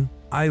Lynn,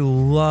 I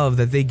love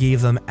that they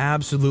gave them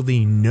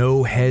absolutely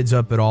no heads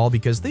up at all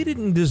because they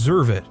didn't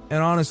deserve it.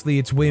 And honestly,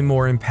 it's way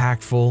more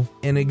impactful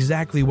and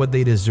exactly what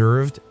they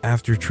deserved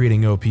after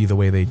treating OP the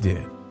way they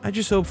did. I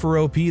just hope for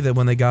OP that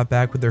when they got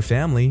back with their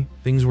family,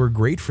 things were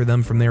great for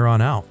them from there on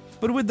out.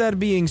 But with that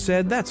being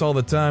said, that's all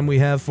the time we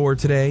have for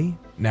today.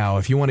 Now,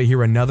 if you want to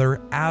hear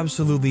another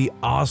absolutely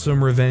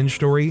awesome revenge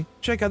story,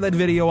 check out that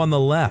video on the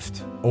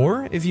left.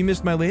 Or if you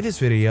missed my latest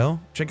video,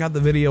 check out the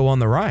video on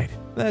the right.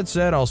 That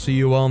said, I'll see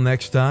you all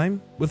next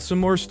time with some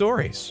more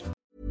stories.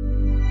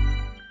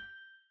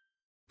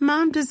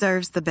 Mom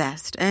deserves the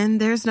best, and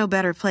there's no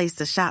better place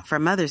to shop for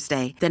Mother's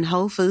Day than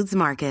Whole Foods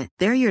Market.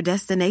 They're your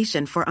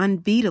destination for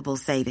unbeatable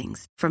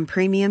savings, from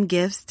premium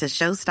gifts to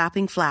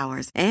show-stopping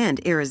flowers and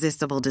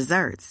irresistible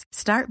desserts.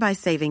 Start by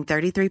saving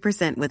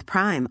 33% with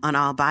Prime on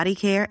all body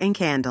care and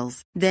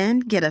candles.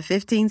 Then get a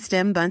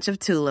 15-stem bunch of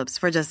tulips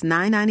for just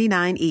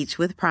 $9.99 each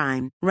with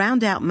Prime.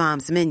 Round out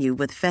Mom's menu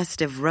with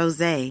festive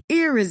rosé,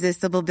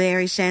 irresistible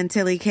berry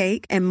chantilly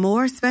cake, and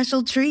more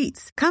special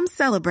treats. Come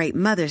celebrate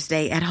Mother's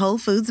Day at Whole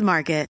Foods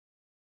Market.